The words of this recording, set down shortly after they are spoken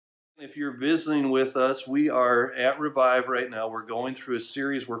If you're visiting with us, we are at Revive right now. We're going through a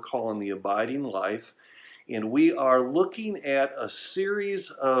series we're calling The Abiding Life, and we are looking at a series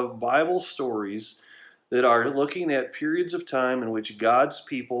of Bible stories that are looking at periods of time in which God's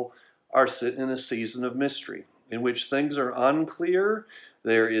people are sitting in a season of mystery, in which things are unclear.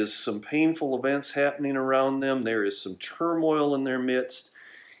 There is some painful events happening around them. There is some turmoil in their midst.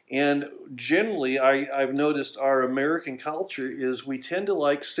 And generally, I've noticed our American culture is we tend to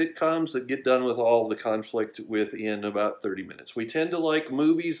like sitcoms that get done with all the conflict within about 30 minutes. We tend to like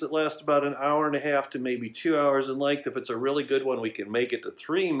movies that last about an hour and a half to maybe 2 hours in length. If it's a really good one, we can make it to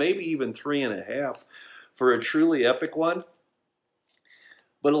 3, maybe even 3.5 for a truly epic one.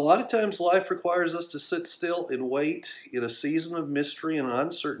 But a lot of times life requires us to sit still and wait in a season of mystery and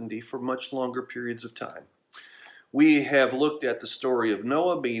uncertainty for much longer periods of time. We have looked at the story of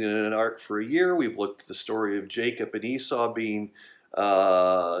Noah being in an ark for a year. We've looked at the story of Jacob and Esau being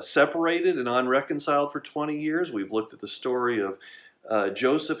separated and unreconciled for 20 years. We've looked at the story of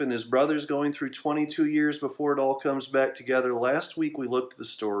Joseph and his brothers going through 22 years before it all comes back together. Last week we looked at the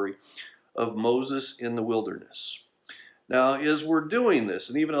story of Moses in the wilderness. Now, as we're doing this,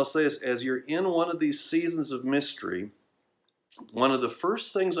 and even I'll say this, as you're in one of these seasons of mystery, one of the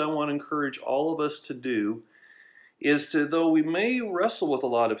first things I want to encourage all of us to do is to, though we may wrestle with a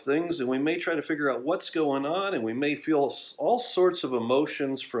lot of things and we may try to figure out what's going on and we may feel all sorts of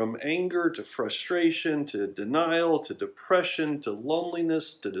emotions from anger to frustration to denial to depression to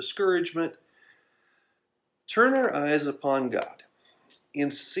loneliness to discouragement, turn our eyes upon God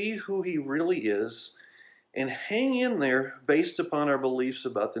and see who He really is and hang in there based upon our beliefs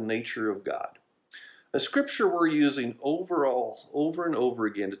about the nature of God. A scripture we're using over and over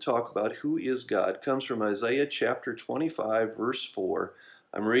again to talk about who is God comes from Isaiah chapter 25, verse 4.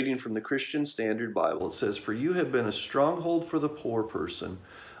 I'm reading from the Christian Standard Bible. It says, "For you have been a stronghold for the poor person,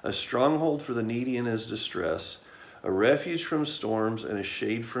 a stronghold for the needy in his distress, a refuge from storms and a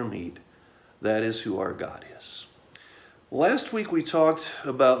shade from heat. That is who our God is." Last week we talked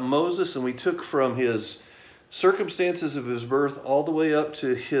about Moses, and we took from his circumstances of his birth all the way up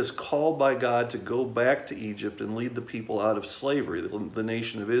to his call by God to go back to Egypt and lead the people out of slavery, the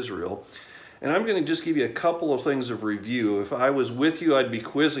nation of Israel. And I'm going to just give you a couple of things of review. If I was with you, I'd be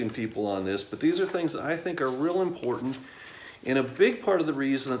quizzing people on this, but these are things that I think are real important. And a big part of the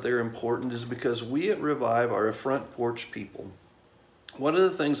reason that they're important is because we at Revive are a front porch people. One of the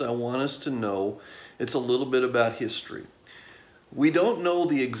things I want us to know, it's a little bit about history. We don't know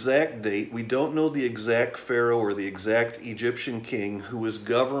the exact date. We don't know the exact Pharaoh or the exact Egyptian king who was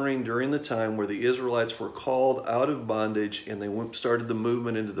governing during the time where the Israelites were called out of bondage and they started the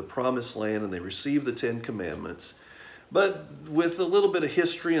movement into the Promised Land and they received the 10 Commandments. But with a little bit of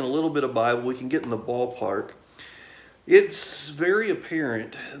history and a little bit of Bible, we can get in the ballpark. It's very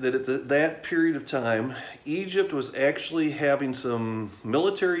apparent that at that period of time, Egypt was actually having some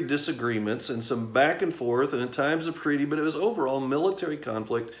military disagreements and some back and forth, and at times a treaty, but it was overall military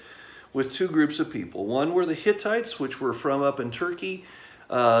conflict with two groups of people. One were the Hittites, which were from up in Turkey.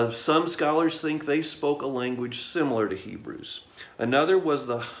 Some scholars think they spoke a language similar to Hebrews. Another was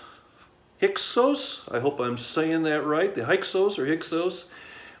the Hyksos, I hope I'm saying that right, the Hyksos,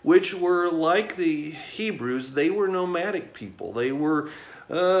 which were like the Hebrews. They were nomadic people. They were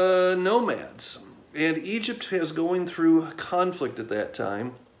nomads. And Egypt was going through conflict at that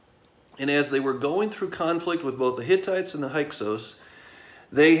time. And as they were going through conflict with both the Hittites and the Hyksos,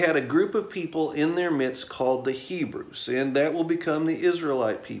 they had a group of people in their midst called the Hebrews. And that will become the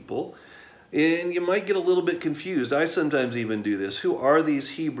Israelite people. And you might get a little bit confused. I sometimes even do this. Who are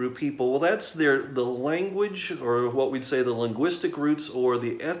these Hebrew people? Well, that's the language, or what we'd say the linguistic roots or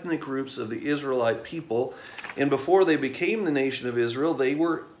the ethnic roots of the Israelite people. And before they became the nation of Israel, they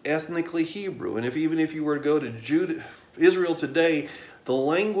were ethnically Hebrew. And even if you were to go to Israel today, the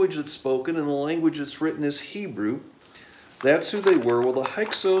language that's spoken and the language that's written is Hebrew. That's who they were. Well, the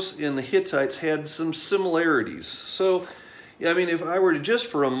Hyksos and the Hittites had some similarities. So, I mean, if I were to just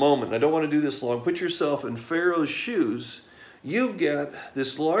for a moment, I don't want to do this long, put yourself in Pharaoh's shoes. You've got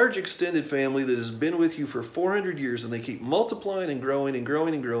this large extended family that has been with you for 400 years, and they keep multiplying and growing and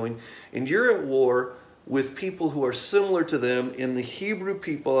growing and growing, and you're at war with people who are similar to them, and the Hebrew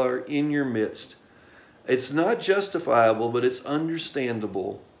people are in your midst. It's not justifiable, but it's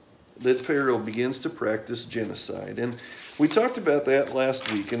understandable that Pharaoh begins to practice genocide. And we talked about that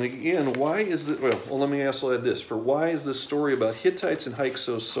last week. And again, why is it, well, let me also add this. For why is this story about Hittites and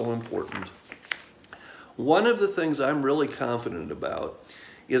Hyksos so important? One of the things I'm really confident about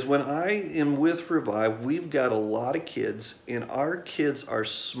is when I am with Revive, we've got a lot of kids, and our kids are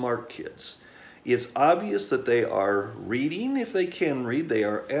smart kids. It's obvious that they are reading, if they can read. They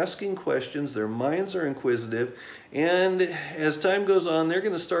are asking questions. Their minds are inquisitive. And as time goes on, they're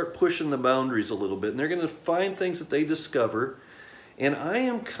going to start pushing the boundaries a little bit. And they're going to find things that they discover. And I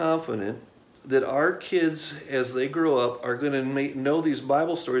am confident that our kids, as they grow up, are going to know these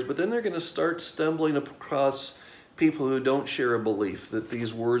Bible stories. But then they're going to start stumbling across people who don't share a belief that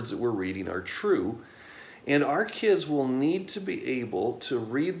these words that we're reading are true. And our kids will need to be able to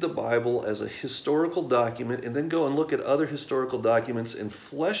read the Bible as a historical document and then go and look at other historical documents and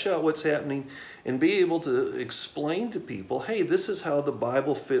flesh out what's happening and be able to explain to people, hey, this is how the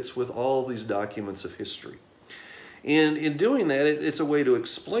Bible fits with all of these documents of history. And in doing that, it's a way to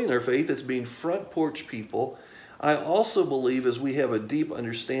explain our faith. It's being front porch people. I also believe as we have a deep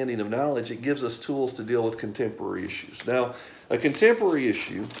understanding of knowledge, it gives us tools to deal with contemporary issues. Now, a contemporary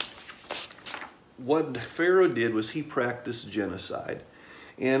issue, what Pharaoh did was he practiced genocide.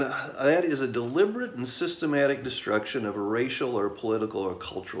 And that is a deliberate and systematic destruction of a racial or a political or a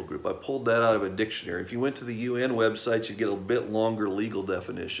cultural group. I pulled that out of a dictionary. If you went to the UN website, you'd get a bit longer legal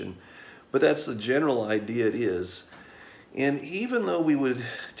definition. But that's the general idea it is. And even though we would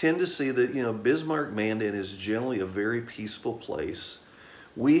tend to see that, Bismarck Mandan is generally a very peaceful place,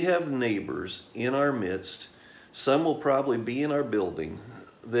 we have neighbors in our midst, some will probably be in our building,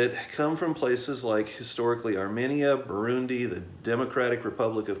 that come from places like historically Armenia, Burundi, the Democratic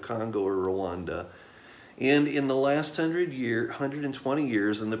Republic of Congo, or Rwanda. And in the last 120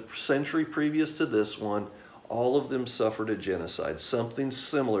 years, and the century previous to this one, all of them suffered a genocide, something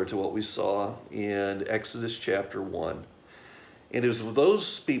similar to what we saw in Exodus chapter 1. And as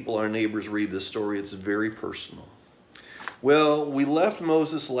those people, our neighbors, read this story, it's very personal. Well, we left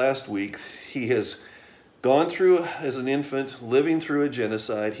Moses last week. He has gone through, as an infant, living through a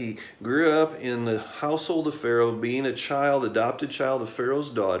genocide. He grew up in the household of Pharaoh, being a child, adopted child of Pharaoh's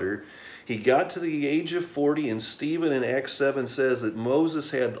daughter. He got to the age of 40, and Stephen in Acts 7 says that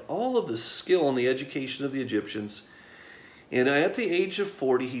Moses had all of the skill in the education of the Egyptians. And at the age of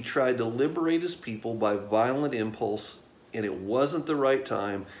 40, he tried to liberate his people by violent impulse, and it wasn't the right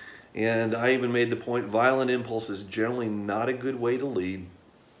time. And I even made the point, violent impulse is generally not a good way to lead,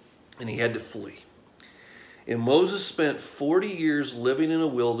 and he had to flee. And Moses spent 40 years living in a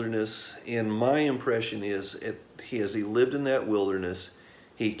wilderness, and my impression is, as he lived in that wilderness,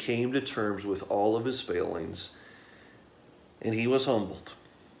 he came to terms with all of his failings, and he was humbled.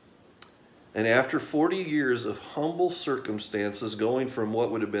 And after 40 years of humble circumstances, going from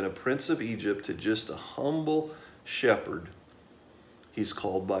what would have been a prince of Egypt to just a humble shepherd, he's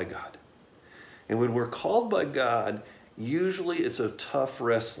called by God. And when we're called by God, usually it's a tough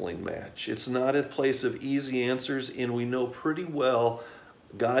wrestling match. It's not a place of easy answers, and we know pretty well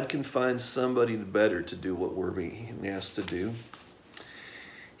God can find somebody better to do what we're being asked to do.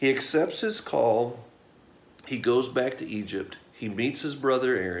 He accepts his call. He goes back to Egypt. He meets his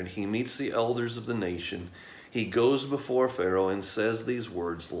brother Aaron. He meets the elders of the nation. He goes before Pharaoh and says these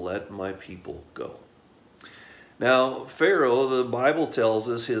words, "Let my people go." Now, Pharaoh, the Bible tells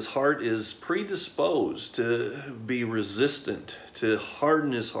us, his heart is predisposed to be resistant, to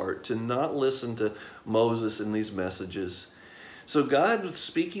harden his heart, to not listen to Moses in these messages. So God,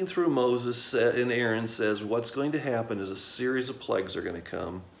 speaking through Moses and Aaron, says what's going to happen is a series of plagues are going to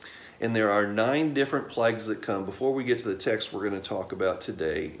come. And there are 9 different plagues that come. Before we get to the text we're going to talk about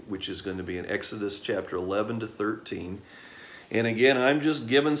today, which is going to be in Exodus chapter 11 to 13. And again, I'm just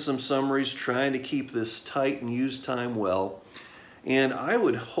giving some summaries, trying to keep this tight and use time well. And I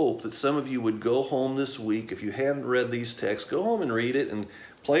would hope that some of you would go home this week, if you hadn't read these texts, go home and read it and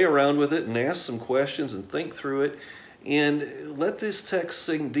play around with it and ask some questions and think through it. And let this text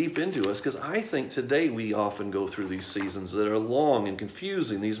sink deep into us, because I think today we often go through these seasons that are long and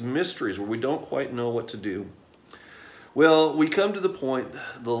confusing, these mysteries where we don't quite know what to do. Well, we come to the point,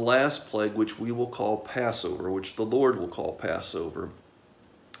 the last plague, which we will call Passover, which the Lord will call Passover.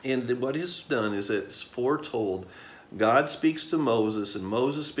 And what is done is it's foretold. God speaks to Moses, and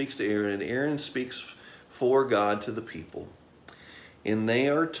Moses speaks to Aaron, and Aaron speaks for God to the people. And they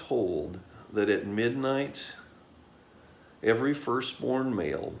are told that at midnight, every firstborn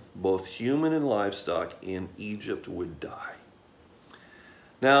male, both human and livestock, in Egypt would die.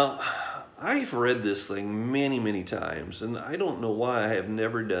 Now, I've read this thing many, many times, and I don't know why I have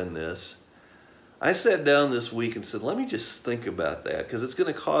never done this. I sat down this week and said, let me just think about that, because it's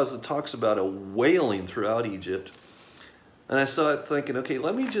going to cause, it talks about a wailing throughout Egypt. And I started thinking, okay,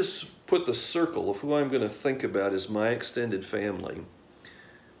 let me just put the circle of who I'm going to think about as my extended family.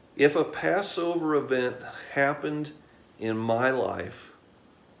 If a Passover event happened in my life,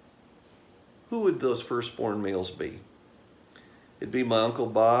 who would those firstborn males be? It'd be my Uncle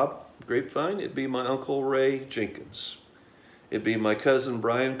Bob, grapevine, it'd be my Uncle Ray Jenkins. It'd be my cousin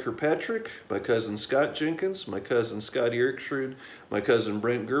Brian Kirkpatrick, my cousin Scott Jenkins, my cousin Scott Eriksrud, my cousin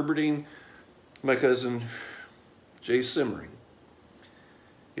Brent Gerberding, my cousin Jay Simmering.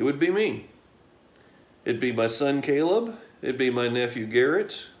 It would be me. It'd be my son Caleb. It'd be my nephew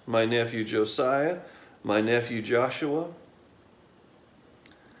Garrett, my nephew Josiah, my nephew Joshua.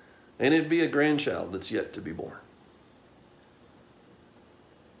 And it'd be a grandchild that's yet to be born.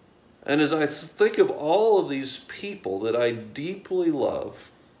 And as I think of all of these people that I deeply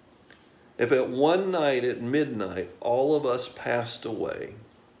love, if at one night at midnight all of us passed away,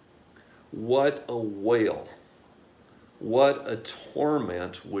 what a wail, what a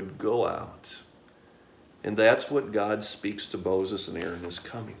torment would go out. And that's what God speaks to Moses and Aaron is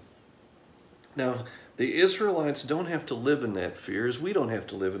coming. Now, the Israelites don't have to live in that fear, as we don't have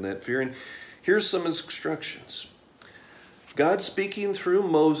to live in that fear. And here's some instructions. God speaking through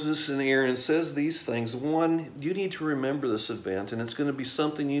Moses and Aaron says these things. One, you need to remember this event, and it's going to be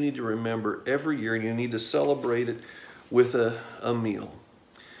something you need to remember every year, and you need to celebrate it with a meal.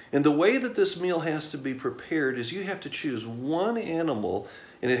 And the way that this meal has to be prepared is you have to choose one animal,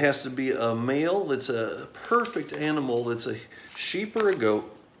 and it has to be a male that's a perfect animal, that's a sheep or a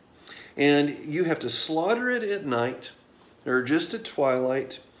goat, and you have to slaughter it at night or just at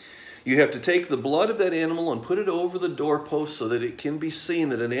twilight. You have to take the blood of that animal and put it over the doorpost so that it can be seen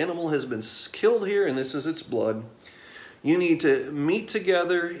that an animal has been killed here and this is its blood. You need to meet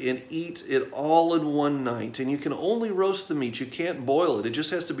together and eat it all in one night. And you can only roast the meat. You can't boil it. It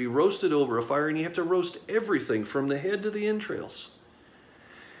just has to be roasted over a fire, and you have to roast everything from the head to the entrails.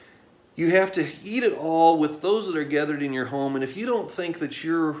 You have to eat it all with those that are gathered in your home. And if you don't think that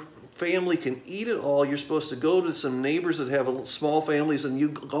your family can eat it all, you're supposed to go to some neighbors that have small families, and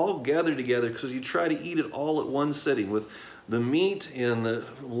you all gather together because you try to eat it all at one sitting with the meat and the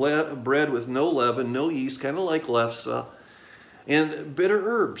bread with no leaven, no yeast, kind of like lefse, and bitter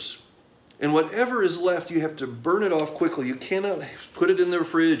herbs. And whatever is left, you have to burn it off quickly. You cannot put it in the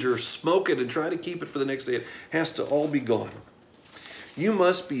fridge or smoke it and try to keep it for the next day. It has to all be gone. You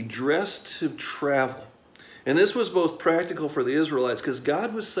must be dressed to travel. And this was both practical for the Israelites, because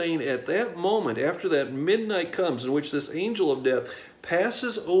God was saying at that moment, after that midnight comes in which this angel of death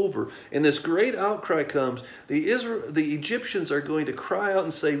passes over and this great outcry comes, the Egyptians are going to cry out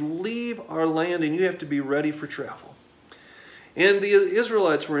and say, leave our land, and you have to be ready for travel. And the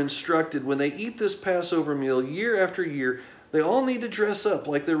Israelites were instructed, when they eat this Passover meal year after year, they all need to dress up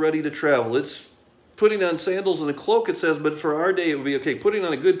like they're ready to travel. It's putting on sandals and a cloak, it says, but for our day it would be, okay, putting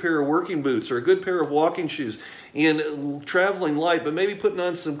on a good pair of working boots or a good pair of walking shoes and traveling light, but maybe putting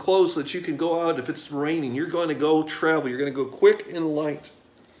on some clothes so that you can go out if it's raining. You're going to go travel. You're going to go quick and light.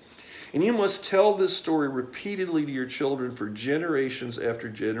 And you must tell this story repeatedly to your children for generations after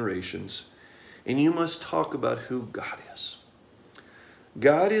generations. And you must talk about who God is.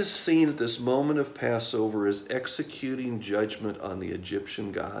 God is seen at this moment of Passover as executing judgment on the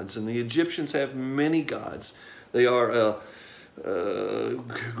Egyptian gods. And the Egyptians have many gods. They are a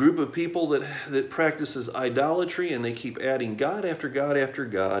group of people that practices idolatry, and they keep adding God after God after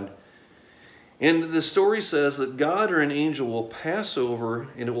God. And the story says that God or an angel will pass over,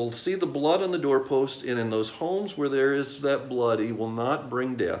 and it will see the blood on the doorpost, and in those homes where there is that blood, he will not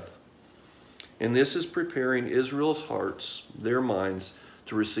bring death. And this is preparing Israel's hearts, their minds,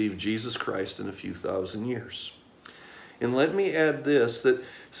 to receive Jesus Christ in a few thousand years. And let me add this, that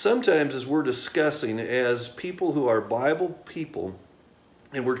sometimes as we're discussing as people who are Bible people,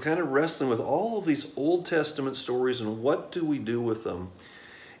 and we're kind of wrestling with all of these Old Testament stories and what do we do with them,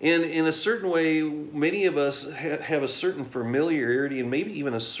 and in a certain way, many of us have a certain familiarity and maybe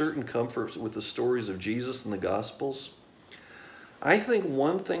even a certain comfort with the stories of Jesus and the Gospels. I think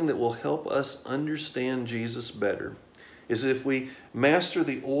one thing that will help us understand Jesus better is if we master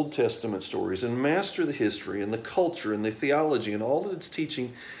the Old Testament stories and master the history and the culture and the theology and all that it's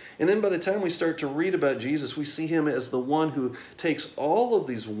teaching. And then by the time we start to read about Jesus, we see him as the one who takes all of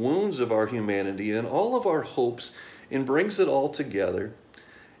these wounds of our humanity and all of our hopes and brings it all together.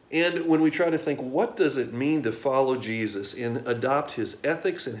 And when we try to think, what does it mean to follow Jesus and adopt his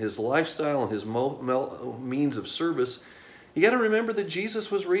ethics and his lifestyle and his means of service, you got to remember that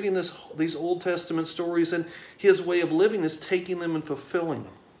Jesus was reading these Old Testament stories, and his way of living is taking them and fulfilling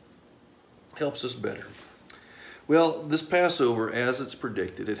them. Helps us better. Well, this Passover, as it's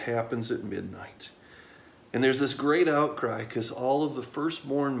predicted, it happens at midnight. And there's this great outcry because all of the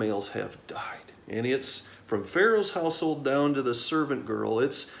firstborn males have died. And it's from Pharaoh's household down to the servant girl.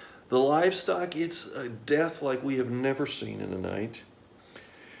 It's the livestock. It's a death like we have never seen in a night.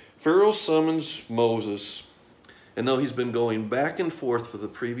 Pharaoh summons Moses. And though he's been going back and forth for the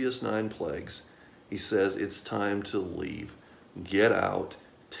previous 9 plagues, he says it's time to leave. Get out.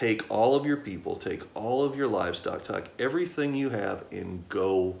 Take all of your people. Take all of your livestock. Take everything you have and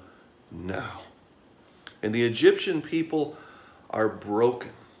go now. And the Egyptian people are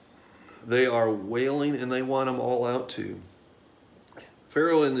broken. They are wailing and they want them all out too.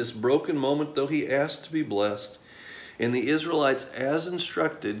 Pharaoh, in this broken moment, though, he asked to be blessed. And the Israelites, as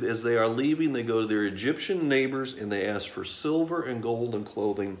instructed, as they are leaving, they go to their Egyptian neighbors and they ask for silver and gold and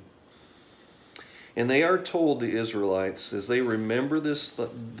clothing. And they are told, the Israelites, as they remember this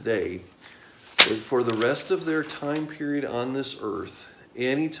day, that for the rest of their time period on this earth,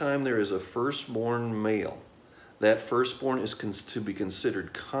 anytime there is a firstborn male, that firstborn is to be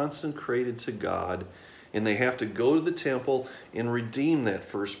considered consecrated to God, and they have to go to the temple and redeem that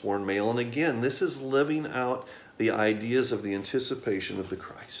firstborn male. And again, this is living out the ideas of the anticipation of the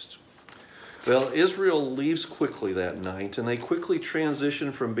Christ. Well, Israel leaves quickly that night, and they quickly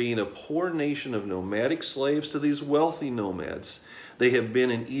transition from being a poor nation of nomadic slaves to these wealthy nomads. They have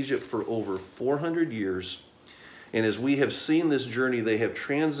been in Egypt for over 400 years, and as we have seen this journey, they have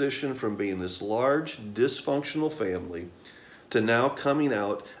transitioned from being this large, dysfunctional family to now coming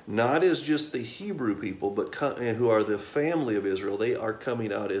out, not as just the Hebrew people, but who are the family of Israel. They are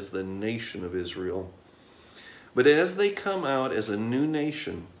coming out as the nation of Israel. But as they come out as a new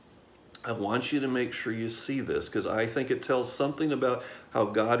nation, I want you to make sure you see this, because I think it tells something about how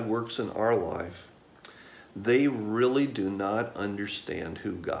God works in our life. They really do not understand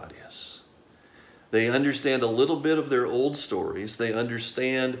who God is. They understand a little bit of their old stories. They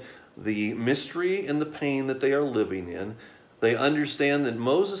understand the mystery and the pain that they are living in. They understand that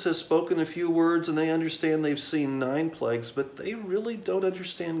Moses has spoken a few words, and they understand they've seen 9 plagues, but they really don't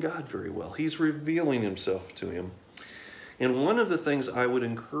understand God very well. He's revealing himself to him. And one of the things I would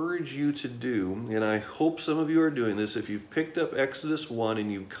encourage you to do, and I hope some of you are doing this, if you've picked up Exodus 1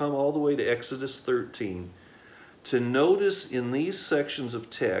 and you've come all the way to Exodus 13, to notice in these sections of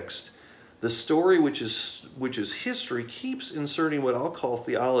text, the story, which is history, keeps inserting what I'll call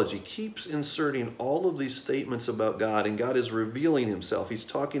theology, keeps inserting all of these statements about God, and God is revealing himself. He's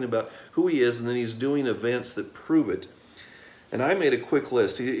talking about who he is, and then he's doing events that prove it. And I made a quick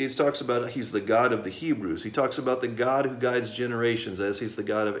list. He talks about he's the God of the Hebrews. He talks about the God who guides generations, as he's the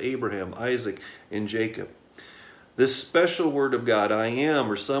God of Abraham, Isaac, and Jacob. This special word of God, I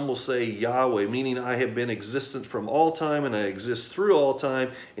am, or some will say Yahweh, meaning I have been existent from all time and I exist through all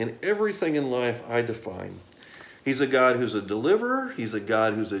time, and everything in life I define. He's a God who's a deliverer. He's a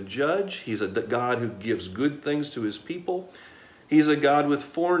God who's a judge. He's a God who gives good things to his people. He's a God with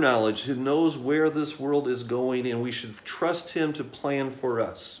foreknowledge who knows where this world is going, and we should trust him to plan for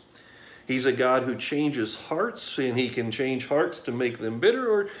us. He's a God who changes hearts, and he can change hearts to make them bitter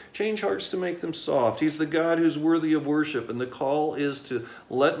or change hearts to make them soft. He's the God who's worthy of worship, and the call is to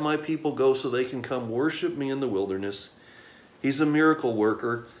let my people go so they can come worship me in the wilderness. He's a miracle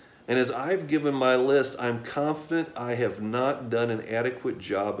worker, and as I've given my list, I'm confident I have not done an adequate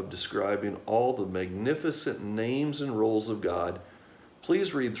job of describing all the magnificent names and roles of God.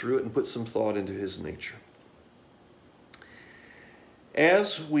 Please read through it and put some thought into his nature.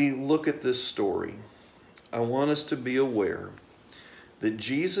 As we look at this story, I want us to be aware that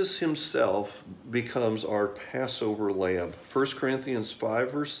Jesus himself becomes our Passover lamb. 1 Corinthians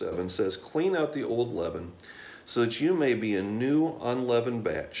 5 verse 7 says, "Clean out the old leaven, so that you may be a new unleavened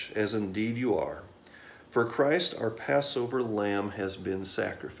batch, as indeed you are. For Christ our Passover lamb has been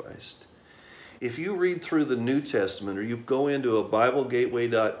sacrificed." If you read through the New Testament, or you go into a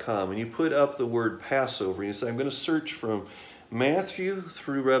BibleGateway.com and you put up the word Passover and you say, I'm going to search from Matthew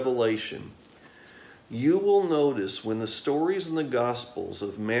through Revelation, you will notice when the stories in the Gospels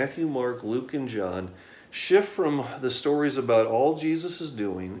of Matthew, Mark, Luke, and John shift from the stories about all Jesus is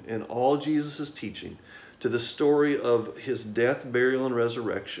doing and all Jesus is teaching to the story of his death, burial, and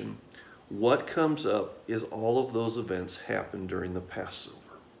resurrection, what comes up is all of those events happened during the Passover,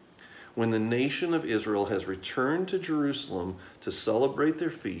 when the nation of Israel has returned to Jerusalem to celebrate their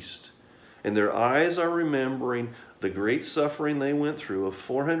feast, and their eyes are remembering the great suffering they went through of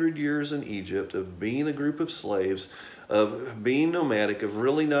 400 years in Egypt, of being a group of slaves, of being nomadic, of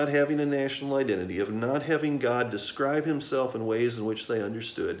really not having a national identity, of not having God describe himself in ways in which they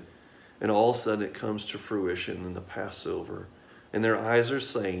understood. And all of a sudden it comes to fruition in the Passover. And their eyes are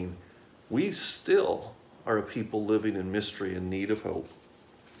saying, we still are a people living in mystery and need of hope.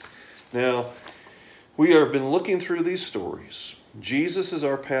 Now, we have been looking through these stories. Jesus is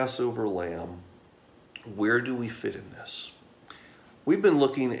our Passover lamb. Where do we fit in this? We've been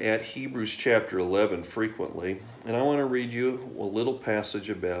looking at Hebrews chapter 11 frequently, and I want to read you a little passage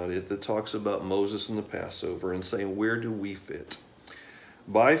about it that talks about Moses and the Passover and saying, where do we fit?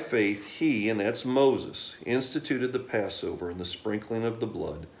 By faith, he, and that's Moses, instituted the Passover and the sprinkling of the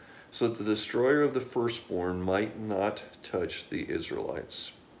blood, so that the destroyer of the firstborn might not touch the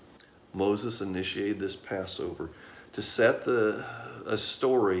Israelites. Moses initiated this Passover to set a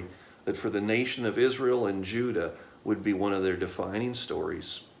story that for the nation of Israel and Judah would be one of their defining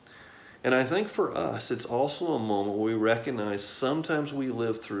stories. And I think for us, it's also a moment where we recognize sometimes we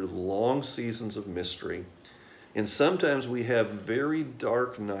live through long seasons of mystery, and sometimes we have very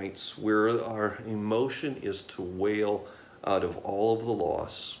dark nights where our emotion is to wail out of all of the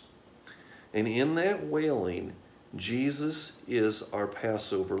loss. And in that wailing, Jesus is our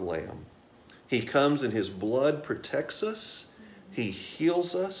Passover lamb. He comes and his blood protects us, he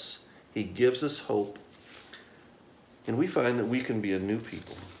heals us, he gives us hope, and we find that we can be a new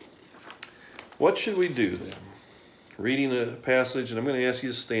people. What should we do then? Reading a passage, and I'm going to ask you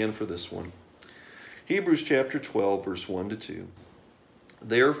to stand for this one. Hebrews chapter 12, verse 1 to 2.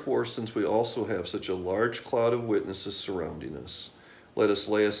 Therefore, since we also have such a large cloud of witnesses surrounding us, let us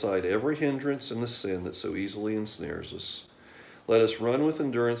lay aside every hindrance and the sin that so easily ensnares us. Let us run with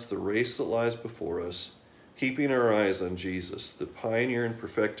endurance the race that lies before us, keeping our eyes on Jesus, the pioneer and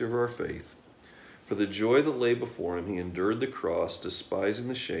perfecter of our faith. For the joy that lay before him, he endured the cross, despising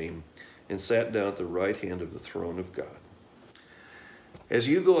the shame, and sat down at the right hand of the throne of God. As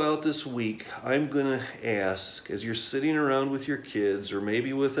you go out this week, I'm going to ask, as you're sitting around with your kids, or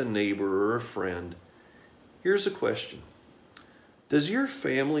maybe with a neighbor or a friend, here's a question. Does your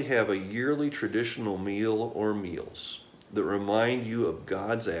family have a yearly traditional meal or meals that remind you of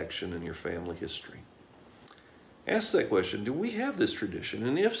God's action in your family history? Ask that question. Do we have this tradition?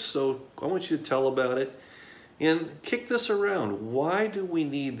 And if so, I want you to tell about it and kick this around. Why do we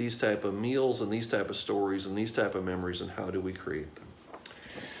need these type of meals and these type of stories and these type of memories, and how do we create them?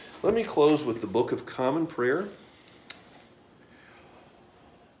 Let me close with the Book of Common Prayer.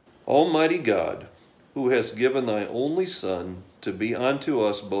 Almighty God, who has given thy only Son to be unto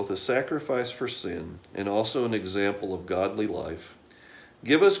us both a sacrifice for sin and also an example of godly life,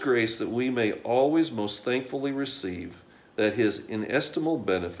 give us grace that we may always most thankfully receive that his inestimable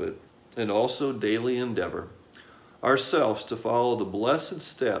benefit and also daily endeavor ourselves to follow the blessed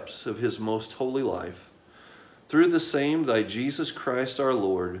steps of his most holy life, through the same thy Jesus Christ our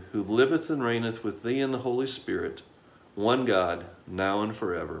Lord, who liveth and reigneth with thee in the Holy Spirit, one God, now and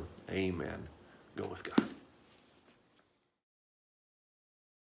forever. Amen. Go with God.